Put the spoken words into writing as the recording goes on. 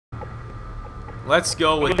Let's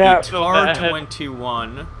go with the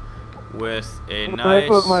TAR-21 with a nice... I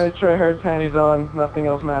put my tryhard panties on, nothing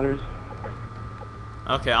else matters.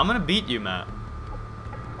 Okay, I'm gonna beat you, Matt.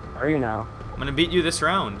 Are you now? I'm gonna beat you this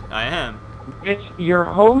round. I am. Mitch, your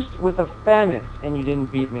host was a famous, and you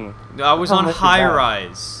didn't beat me. I was on High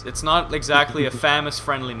Rise. It's not exactly a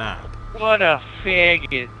famous-friendly map. What a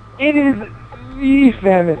faggot. It is the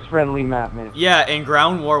famous-friendly map, Mitch. Yeah, in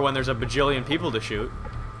Ground War when there's a bajillion people to shoot.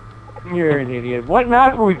 You're an idiot. What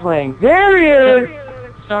map are we playing? There he is!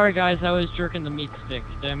 Sorry guys, I was jerking the meat stick.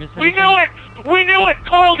 Did I miss anything? We knew it! We knew it!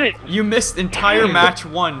 Called it! You missed entire match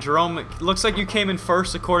 1. Jerome, it looks like you came in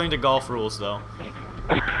first according to golf rules, though.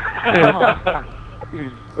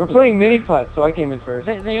 We're playing mini putt, so I came in first.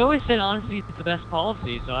 They always said honesty is the best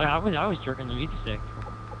policy, so I was jerking the meat stick.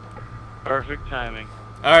 Perfect timing.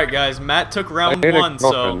 Alright guys, Matt took round 1,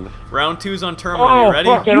 so round 2's on Terminal. Oh, You ready?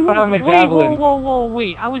 Fuck, I don't have my javelin.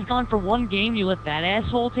 Wait, I was gone for 1 game, you let that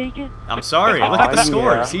asshole take it? I'm sorry, look at the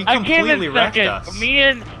scores. He I came completely in wrecked second. us. Me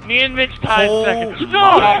and Mitch tied second.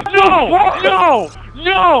 my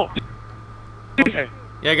No! Okay.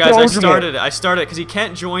 Yeah guys, I started because he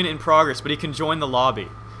can't join in progress, but he can join the lobby.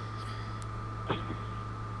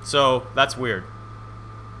 So, that's weird.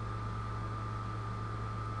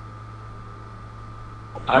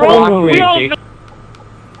 I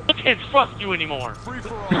can't trust you anymore.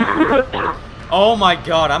 Oh my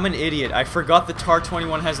god, I'm an idiot. I forgot the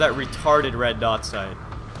TAR-21 has that retarded red dot sight.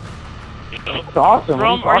 It's awesome.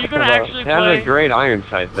 Jerome, are you gonna actually play? It has a great iron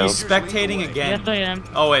sight, though. He's spectating again. Yes, I am.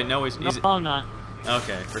 Oh wait, no, he's... No, I'm not.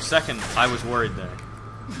 Okay, for a second, I was worried there.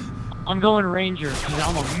 I'm going Ranger, because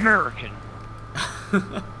I'm American.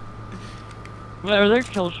 Are there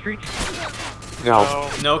kill streaks? No.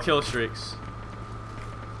 No kill streaks.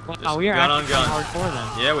 Oh, we are gun on actually gun. hardcore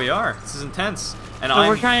then. Yeah, we are. This is intense. And So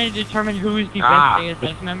we're trying to determine who is the best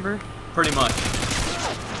ASS member? Pretty much.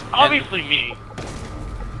 Obviously me.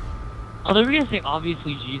 Oh, they were gonna say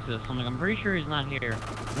obviously Jesus. I'm like, I'm pretty sure he's not here.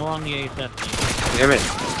 No on the ASS team. Damn it.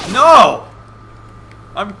 No!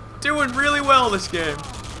 I'm doing really well this game.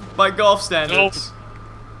 By golf standards.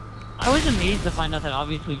 I was amazed to find out that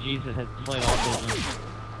obviously Jesus had played autism.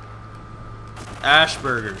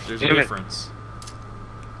 Ashburgers, there's a difference.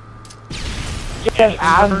 Yes,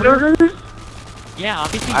 Asperger's? Yeah,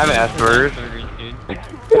 obviously. I have Jesus Asperger's.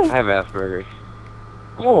 dude. I have Asperger's.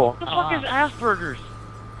 Cool. What the fuck is Asperger's?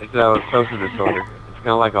 It's a social disorder. It's kind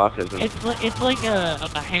of like autism. It's like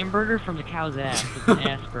a hamburger from the cow's ass. It's an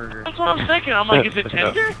Asperger. That's what I'm thinking. I'm like, is it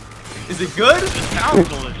tender? Is it good? It sounds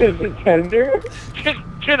delicious. Is it tender?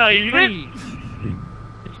 Can I eat it?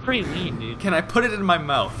 It's pretty lean, dude. Can I put it in my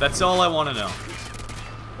mouth? That's all I want to know.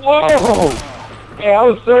 Whoa! Hey, I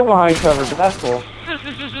was so behind cover, but that's cool.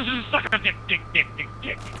 Suck a dick, dick, dick, dick,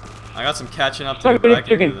 dick. I got some catching up to Suck do, but a I can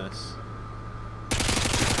do chicken. this.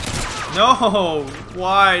 No!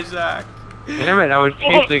 Why, Zach? Damn it, I was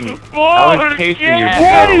chasing your What is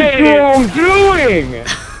Jerome doing?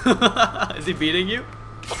 Is he beating you?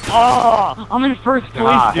 Oh, I'm in first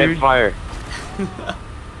place, dude. hit fire.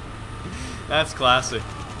 That's classic.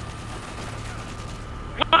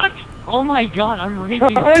 What? Oh my god, I'm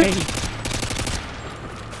raging What? face.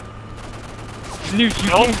 Dude, you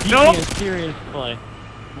can't beat me in serious play.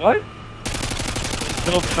 What?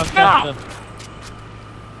 Nope, no.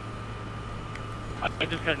 I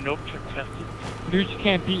just got nope tested. Dude, you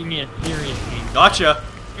can't beat me at serious game. Gotcha.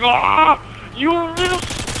 Ah, you little.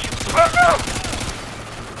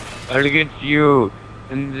 I'll get you.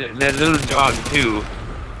 And that little dog, too.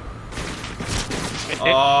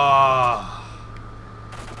 Oh.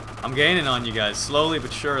 I'm gaining on you guys, slowly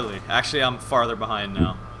but surely. Actually, I'm farther behind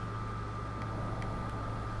now.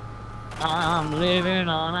 I'm living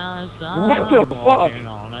on a What the fuck?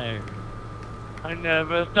 on air. I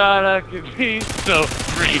never thought I could be so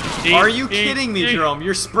free. Are you kidding me, Jerome?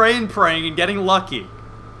 You're spray and praying and getting lucky.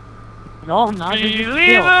 No, I'm not. Believe it Still,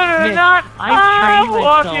 or Mitch, not, I I'm trained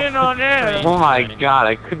walking myself on to air. spray Oh my and pray. god,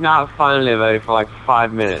 I could not find anybody for like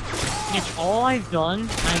 5 minutes. Mitch, all I've done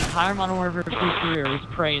my entire Modern Warfare 2 career is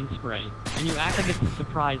pray and spray. And you act like it's a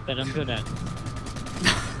surprise that I'm good at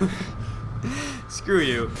it. Screw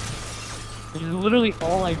you. This is literally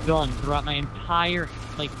all I've done throughout my entire,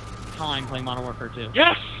 like, time playing Modern Warfare 2.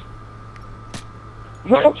 Yes.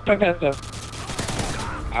 Nope, check that stuff.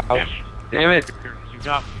 Ouch. Damn it. You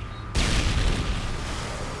got me.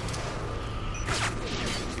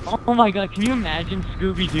 Oh my god, can you imagine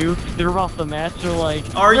Scooby-Doo? They're off the match, they're like,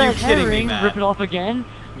 Are you "Red kidding me, herring," Matt? rip it off again.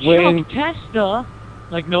 When- Chuck Testa.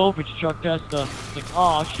 Like, nope, it's Chuck Testa. Like,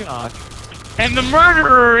 oh, Chuck. And the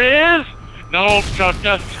murderer is no Chuck.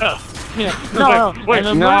 Yeah. No, Wait, and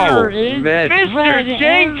the no, murderer is Mitch. Mr. Red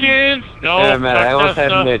Jenkins! No, Yeah, man, I almost had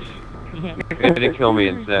stuff. Mitch. He had to kill me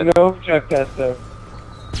instead. No, Chuck Tester.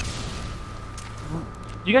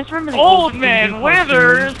 Do you guys remember the Old old Man Scooby-Doo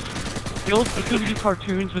Withers! cartoons? The old Scooby-Doo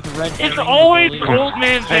cartoons with the red It's herring always and bully? Old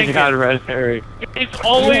Man Thank God, Jenkins. Red Harry. It's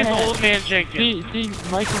always Yeah. Old Man Jenkins. See,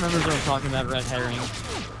 Mike remembers what I'm talking about, red herring.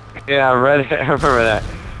 Yeah, Red. I remember that.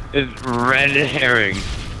 It's Red Herring.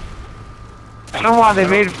 I don't know why they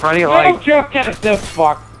made Freddy No, like Chuck Tester,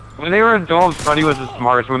 fuck. when they were adults. Freddy was the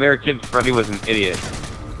smartest. When they were kids, Freddy was an idiot.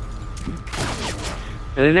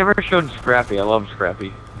 And they never showed Scrappy. I love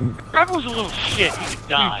Scrappy. Scrappy was a little shit. He could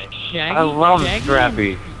die. Shaggy, I love Shaggy,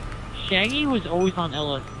 Scrappy. Shaggy was always on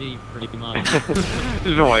LSD, pretty much.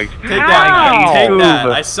 Zoinks. Take that, Ow! take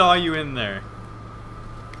that. I saw you in there.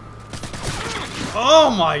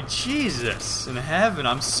 Oh my Jesus in heaven,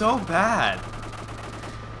 I'm so bad.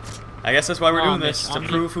 I guess that's why we're Oh, doing Mitch, this, to I'm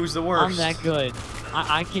prove who's the I'm worst. that good.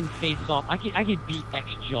 I can face off. I can beat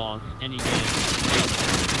X-Jaws any day.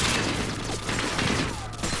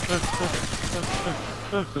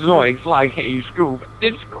 Zoinks like hey Scoop.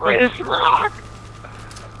 It's Chris Rock.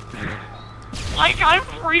 Like, I'm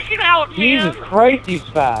freaking out, man. Jesus Christ, he's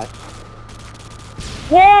fast.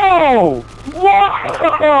 Whoa!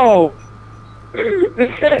 Whoa!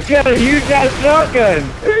 This guy's got a huge ass shotgun.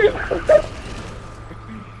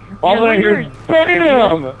 All I hear is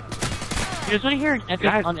BAM! You guys want to hear an epic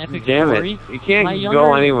God on epic damn story? it. You can't My go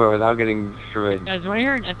younger- anywhere without getting destroyed. Guys, want to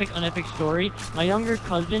hear an epic on epic story? My younger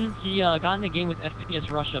cousin, he got in a game with FPS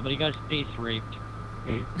Russia, but he got his face raped.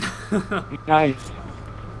 Nice.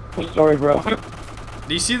 Cool story, bro.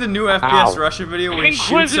 Do you see the new FPS Ow. Russia video where he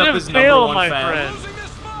shoots up Inquisitive his fail, #1 my fan? friend.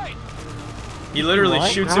 He literally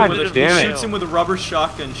What? shoots God him with damn it. shoots him with a rubber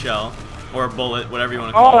shotgun shell or a bullet, whatever you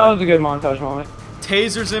want to Oh, call that it. was a good montage moment.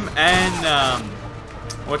 Tasers him and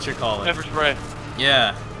what you call it? Pepper spray.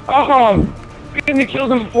 Yeah. Oh, and he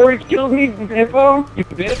kills him before he kills me, info, you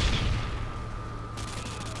bitch.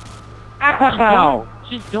 Ow!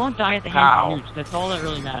 Just don't die at the Ow. hands of Nooch. That's all that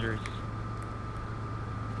really matters.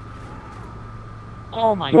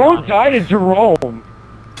 Oh my Don't god. die to Jerome.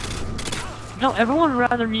 No, everyone would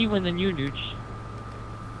rather me win than you, Nooch.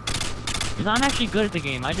 Because I'm actually good at the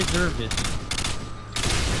game. I deserve this.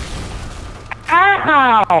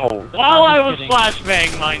 Ow! While I just was kidding.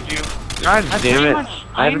 flashbang, mind you. God I damn pretty it. much,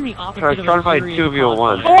 I am the opposite I was of trying a to fight serious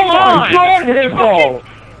 2v1. cosplayer. Oh my on! god, info!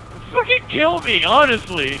 Fucking kill me,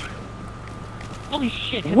 honestly. Holy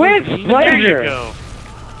shit. hit With me. There you pleasure! go.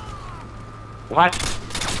 What?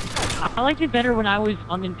 I liked it better when I was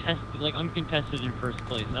uncontested in first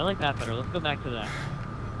place. I like that better. Let's go back to that.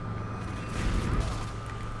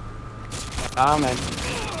 Ah, man.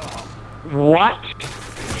 What?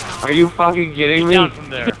 Are you fucking kidding me? Down from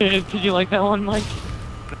there. Did you like that one, Mike?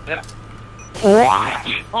 What?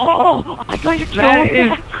 Oh, I got your That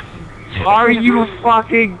is... Are you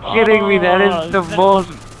fucking kidding me? That is the most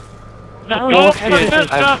That Oh, was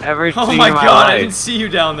bullshit I've ever Oh seen my in my god, I didn't life. see you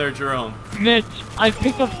down there, Jerome. Mitch, I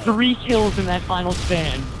picked up 3 kills in that final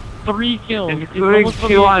span. 3 kills. It Including almost put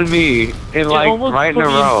 2 me- on me, in it like, almost right in put a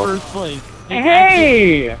me row. first place. It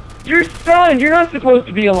Hey! You're stunned, you're not supposed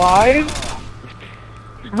to be alive!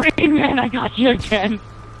 Rain Man, I got you again.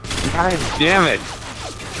 God damn it.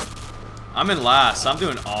 I'm in last. I'm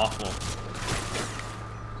doing awful.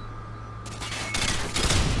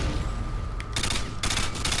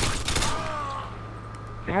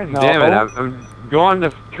 God No. damn it. I'm going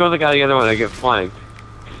to kill the guy the other one. I get flanked.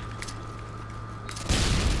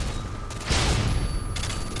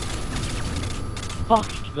 Fuck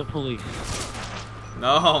the police.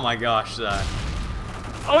 Oh my gosh, that.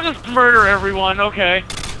 I'll just murder everyone, okay.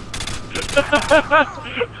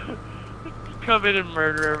 Come in and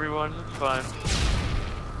murder everyone, it's fine.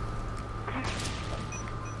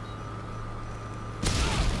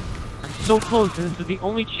 I'm so close, and this is the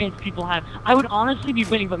only chance people have. I would honestly be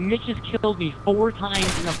winning, but Mitch has killed me 4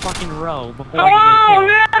 times in a fucking row before I Oh,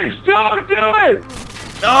 get a kill. Mitch, don't do it!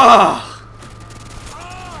 Ah!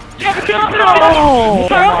 No!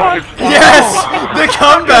 Yes! The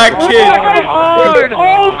comeback kid! Hard!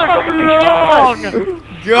 Oh, no!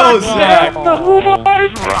 Go, Zach!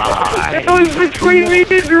 It was between me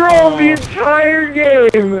and Jerome the entire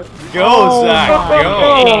game! Go, Zach,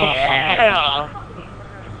 go! Yeah.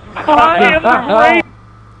 I am the great.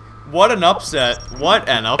 What an upset. What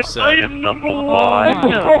an I upset. am number Oh, one!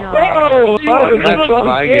 that was a That's fun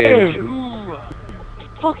my game. game.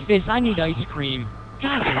 Fuck this, I need ice cream.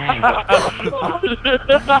 God damn.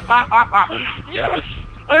 Yes!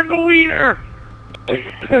 I'm the winner!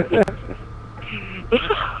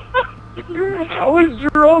 How is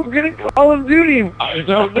Jerome gonna Call of Duty? I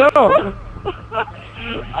don't know.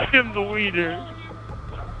 I am the leader.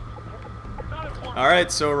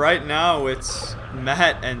 Alright, so right now it's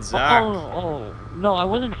Matt and Zach. Oh, no, I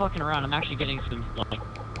wasn't fucking around. I'm actually getting some, like,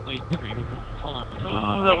 wait, hold on.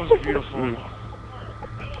 Oh, that was beautiful.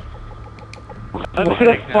 What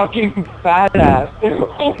a fucking fat ass.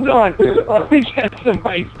 Hold on. Let me get some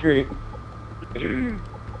ice cream.